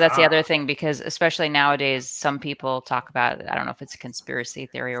 Because that's the other thing, because especially nowadays, some people talk about, I don't know if it's a conspiracy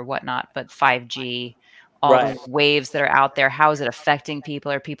theory or whatnot, but 5G, all the waves that are out there, how is it affecting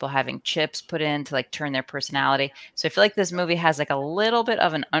people? Are people having chips put in to like turn their personality? So I feel like this movie has like a little bit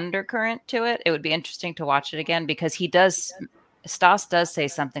of an undercurrent to it. It would be interesting to watch it again because Stas does say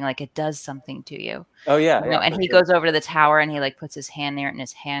something like it does something to you. Oh yeah. And he goes over to the tower and he like puts his hand there and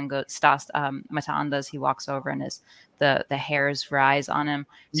his hand goes. Stas Matan does. He walks over and the hairs rise on him.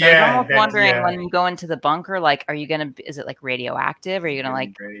 So I'm almost wondering when you go into the bunker, like, is it like radioactive? Are you gonna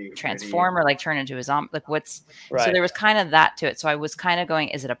like transform or like turn into a zombie? Like what's? Right. So there was kind of that to it. So I was kind of going,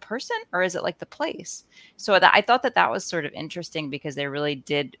 is it a person or is it like the place? So I thought that was sort of interesting because they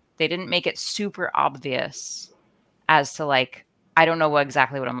didn't make it super obvious as to like, I don't know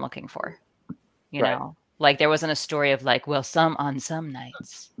exactly what I'm looking for. You know, like there wasn't a story of like, well, on some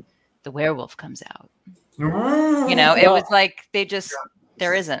nights the werewolf comes out. It was like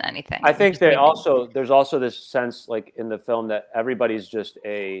there isn't anything. I think there's also this sense like in the film that everybody's just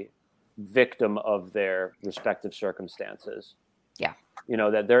a victim of their respective circumstances. Yeah.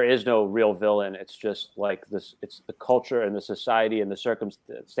 That there is no real villain. It's just like this, it's the culture and the society and the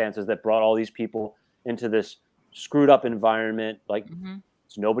circumstances that brought all these people into this screwed up environment. Like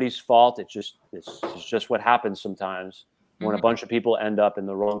it's nobody's fault. It's just what happens sometimes when a bunch of people end up in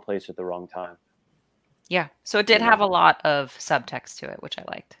the wrong place at the wrong time. Yeah. So it did have a lot of subtext to it, which I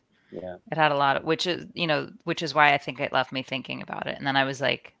liked. Yeah. It had a lot of, which is why I think it left me thinking about it. And then I was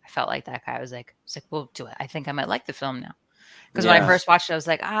like, I felt like that guy. I was like, well, do it. I think I might like the film now. Because when I first watched it, I was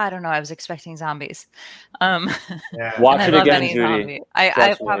like, I don't know. I was expecting zombies. Watch it again, Judy.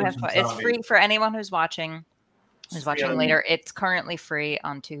 I probably have to. It's free for anyone who's watching later. It's currently free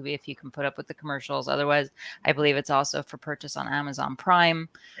on Tubi if you can put up with the commercials. Otherwise, I believe it's also for purchase on Amazon Prime.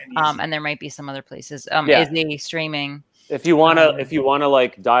 And there might be some other places. Disney streaming. If you wanna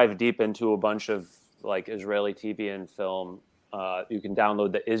like dive deep into a bunch of like Israeli TV and film, You can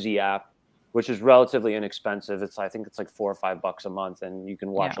download the Izzy app, which is relatively inexpensive. I think it's like $4 or $5 a month, and you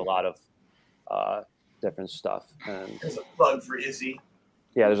can watch a lot of different stuff. And there's a plug for Izzy.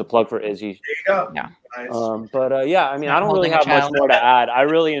 Yeah, there's a plug for Izzy. There you go. Yeah. Nice. But I mean, I don't really have much more to add. I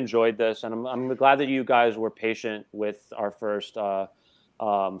really enjoyed this, and I'm glad that you guys were patient with our first foreign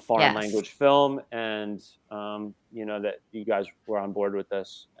language film, and that you guys were on board with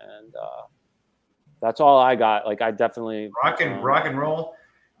this, and that's all I got. Like, I definitely rock and roll.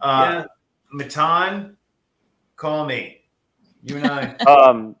 Matan, call me. You and I.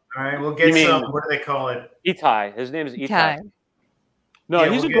 All right, we'll get some. What do they call it? Itai. His name is Itai. No,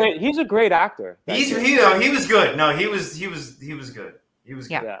 he's a great actor. He was good. No, he was good. He was good.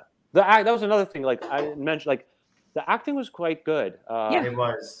 Yeah. That was another thing. Like, I didn't mention, like, the acting was quite good. It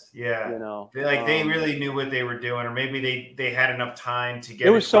was. Yeah. They really knew what they were doing, or maybe they had enough time to get.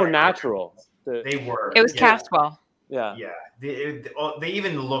 It was so natural. They were. It was cast well. Yeah. Yeah. They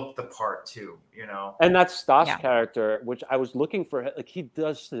even looked the part too. And that's Stas' character, which I was looking for. Like, he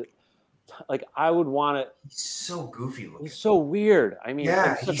does. Like, I would want to. He's so goofy looking. He's so weird. I mean,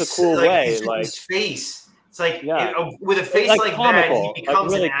 in such a cool way. Like, his face. It's like with a face like comical, that, he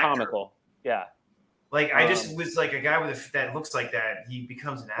becomes really an actor. comical. Yeah. Like, I just was like a guy that looks like that. He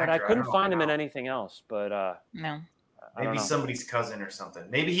becomes an actor. But I couldn't find him in anything else. But no. Maybe somebody's cousin or something.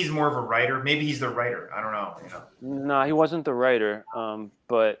 Maybe he's more of a writer. Maybe he's the writer. I don't know. No, he wasn't the writer.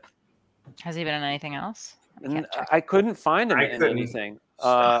 But has he been in anything else? I couldn't find him in anything.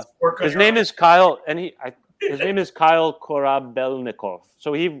 His name is Kyle, and his name is Kyle Korabelnikov.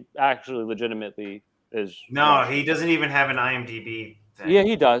 So he actually legitimately is. No, Russian. He doesn't even have an IMDb thing. Yeah,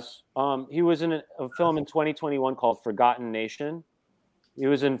 he does. He was in a film in 2021 called Forgotten Nation. He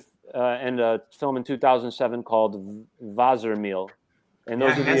was in a film in 2007 called Vazirmil. And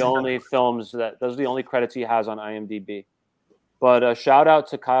those are the only films those are the only credits he has on IMDb. But shout out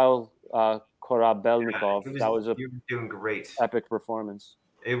to Kyle Korabelnikov. That was doing great. Epic performance.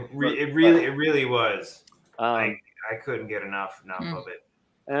 It really was. I couldn't get enough of it.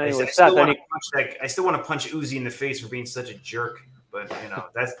 Anyway, I still want to punch Uzi in the face for being such a jerk, but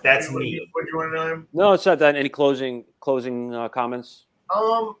that's me. What do you want to know him? No, it's not that. Any closing comments?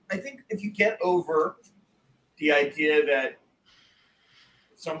 I think if you get over the idea that at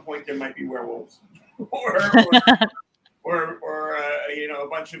some point there might be werewolves, or a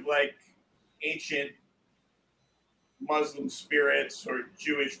bunch of like ancient Muslim spirits or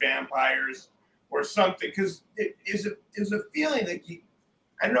Jewish vampires or something, because it is a feeling like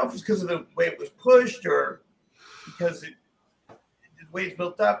I don't know if it's because of the way it was pushed or because the way it's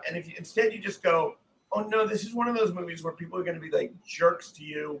built up, and if you instead you just go, oh no, this is one of those movies where people are going to be like jerks to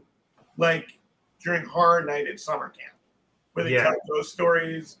you, like during horror night at summer camp, where they tell those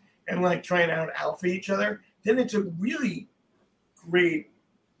stories and like trying to out alpha each other. Then it's a really great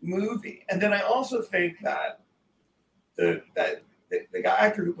movie. And then I also think that the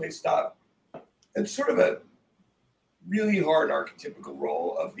actor who plays Stas, it's sort of a really hard archetypical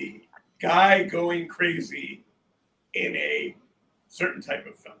role of the guy going crazy in a certain type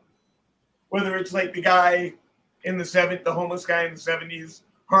of film. Whether it's like the guy in the homeless guy in the 70s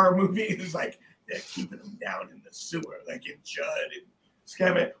horror movie is like they're keeping him down in the sewer, like in Judd and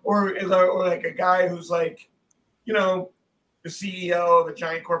Scammon, or like a guy who's like, the CEO of a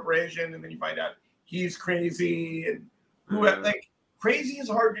giant corporation, and then you find out he's crazy, and like crazy is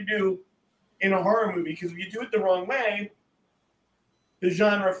hard to do in a horror movie, because if you do it the wrong way, the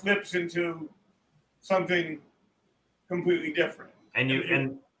genre flips into something completely different. And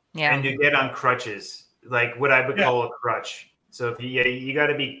you get on crutches, like what I would call a crutch. So if you got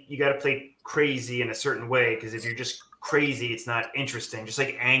to play crazy in a certain way, because if you're just crazy, it's not interesting. Just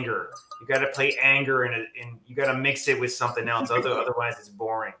like anger, you got to play anger and you got to mix it with something else. Otherwise, it's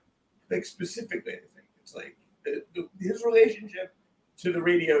boring. Like specifically, I think it's like his relationship to the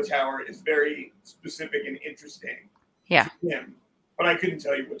radio tower is very specific and interesting. Yeah. To him, but I couldn't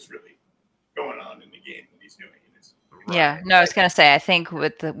tell you what's really going on in the game that he's doing. Yeah, no, I was gonna say, I think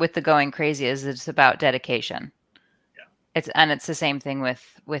with the going crazy is it's about dedication. Yeah, it's the same thing with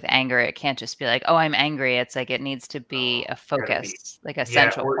anger. It can't just be like, oh, I'm angry. It's like it needs to be a focus, like a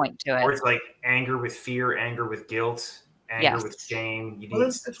central point to it. Or it's like anger with fear, anger with guilt, anger with shame.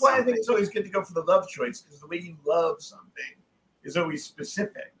 That's why I think it's always good to go for the love choice, because the way you love something is always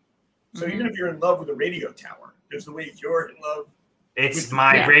specific. So even if you're in love with a radio tower, there's the way you're in love. It's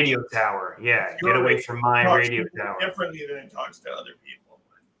my radio tower. Yeah, get away from my radio tower. Differently than it talks to other people.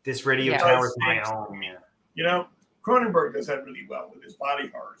 This radio tower is my own. Yeah. Cronenberg does that really well with his body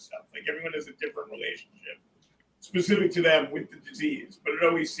horror stuff. Like everyone has a different relationship specific to them with the disease, but it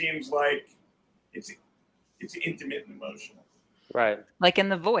always seems like it's intimate and emotional. Right. like in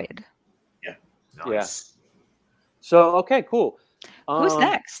the void. Nice. So okay, cool. Who's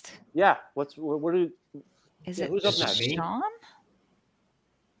next? Yeah. What do? Is Yeah, it who's up next? Me? Sean?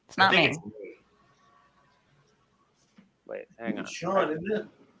 It's I not think me. it's me. Wait, hang on. Sean, isn't it?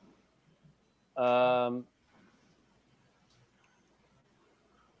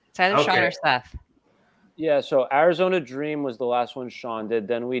 It's either Sean Okay. or Seth. Yeah. So Arizona Dream was the last one Sean did.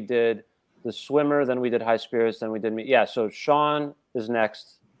 Then we did The Swimmer. Then we did High Spirits. Then we did me. Yeah. So Sean is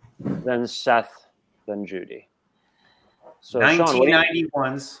next. Then Seth. Then Judy. So Sean, what do you-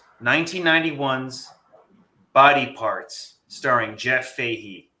 1991's Body Parts, starring Jeff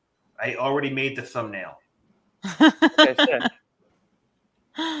Fahey. I already made the thumbnail. Okay, shit.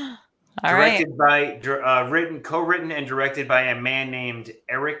 All right. Co-written and directed by a man named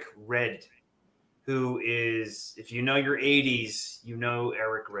Eric Red, who is, if you know your 80s, you know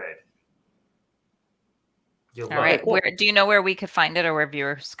Eric Red. You'll All love right. it. Where do you know where we could find it or where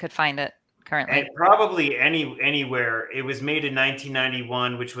viewers could find it currently? And probably anywhere. It was made in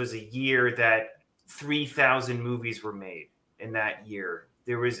 1991, which was a year that 3,000 movies were made in that year.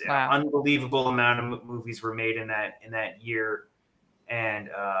 There was Wow. an unbelievable amount of movies were made in that year. And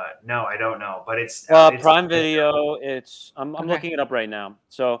no, I don't know, but it's Prime Video. I'm Okay. looking it up right now.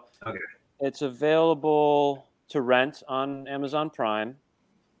 So Okay. it's available to rent on Amazon Prime.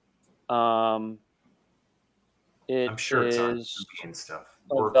 I'm sure it's on is Tubi and stuff.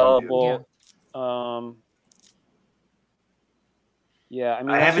 available. Yeah, I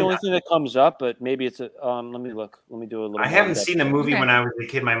mean that's the only thing that comes up, but maybe it's a. Let me look. Let me do a little. I more haven't in-depth seen the check. movie Okay. when I was a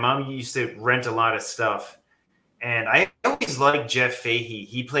kid. My mom used to rent a lot of stuff, and I always liked Jeff Fahey.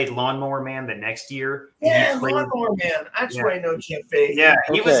 He played Lawnmower Man the next year. Yeah, He played- Lawnmower Man. That's Yeah. where I know Jeff Fahey. Yeah,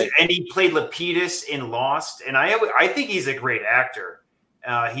 he was, Okay. and he played Lapidus in Lost, and I think he's a great actor.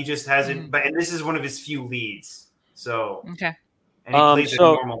 He just hasn't, and this is one of his few leads. So, Okay. and he plays a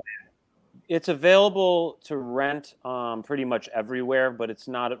normal man. It's available to rent pretty much everywhere, but it's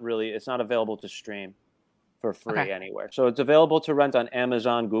not available to stream for free anywhere. So it's available to rent on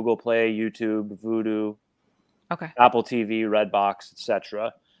Amazon, Google Play, YouTube, Vudu, Apple TV, Redbox,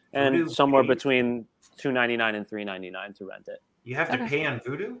 etc. And Vudu somewhere pays? between $2.99 and $3.99 to rent it. You have to pay on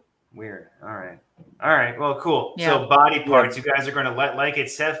Vudu? Weird. All right. Well, cool. Yeah. So Body Parts, you guys are going to like it.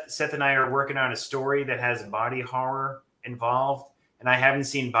 Seth and I are working on a story that has body horror involved. And I haven't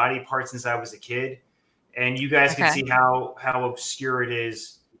seen Body Parts since I was a kid. And you guys can see how obscure it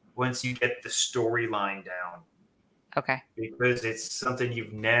is once you get the storyline down. Okay. Because it's something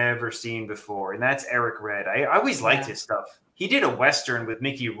you've never seen before. And that's Eric Red. I always liked his stuff. He did a Western with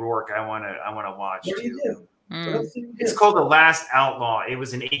Mickey Rourke I wanna watch What do you do? What else did you do? It's called The Last Outlaw. It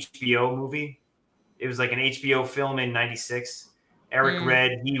was an HBO movie. It was like an HBO film in 96. Eric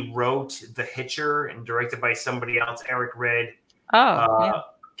Red, he wrote The Hitcher and directed by somebody else. Eric Red.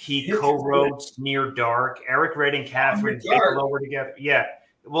 He co-wrote Near Dark. Eric Red and Catherine Bigelow were together. Yeah.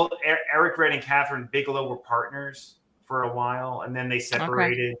 Well, Eric Red and Catherine Bigelow were partners for a while, and then they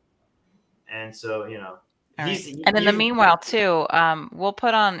separated. And so, and in the meanwhile, too, we'll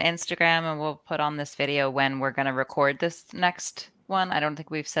put on Instagram and we'll put on this video when we're going to record this next one. I don't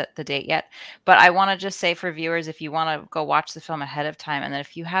think we've set the date yet, but I want to just say for viewers, if you want to go watch the film ahead of time, and then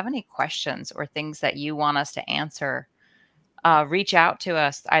if you have any questions or things that you want us to answer, reach out to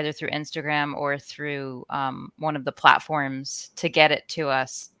us either through Instagram or through one of the platforms to get it to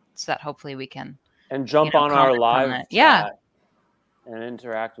us so that hopefully we can jump on our live chat and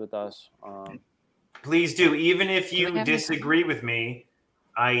interact with us. Please do. Even if you disagree with me,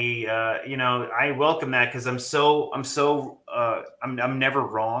 I welcome that because I'm never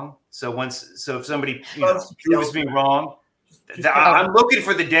wrong. So if somebody proves me wrong, I'm looking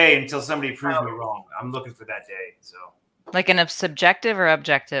for the day until somebody proves me wrong. I'm looking for that day. So. Like an subjective or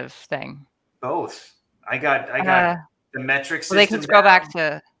objective thing? Both. I got the metric system. Well, they can scroll back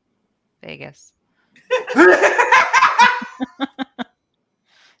to Vegas.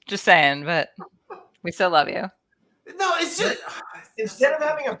 Just saying, but we still love you. No, it's just instead of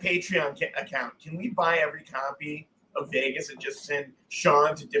having a Patreon account, can we buy every copy of Vegas and just send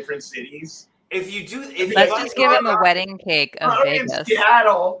Sean to different cities? If you do, let's just give him a wedding cake of Vegas. In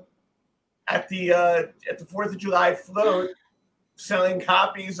Seattle. At the 4th of July float, selling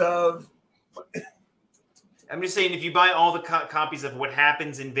copies of. I'm just saying, if you buy all the copies of What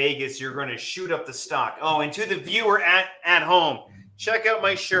Happens in Vegas, you're going to shoot up the stock. Oh, and to the viewer at home, check out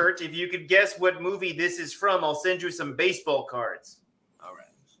my shirt. If you could guess what movie this is from, I'll send you some baseball cards. All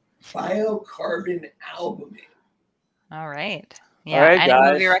right. Biocarbon album. All right. Yeah. All right, any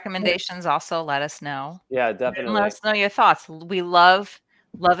guys. movie recommendations? Also, let us know. Yeah, definitely. And let us know your thoughts. We love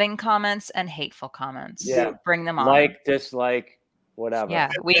loving comments and hateful comments. Yeah. Bring them on. Like, dislike, whatever. Yeah,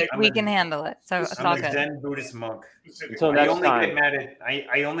 I'm we a- can handle it. So it's all I'm a good. Zen Buddhist monk. Until I next only time. get mad at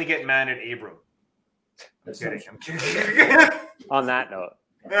I only get mad at Abram. I'm kidding. I'm kidding. On that note.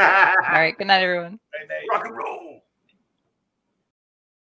 All right. Good night, everyone. And they- Rock and roll.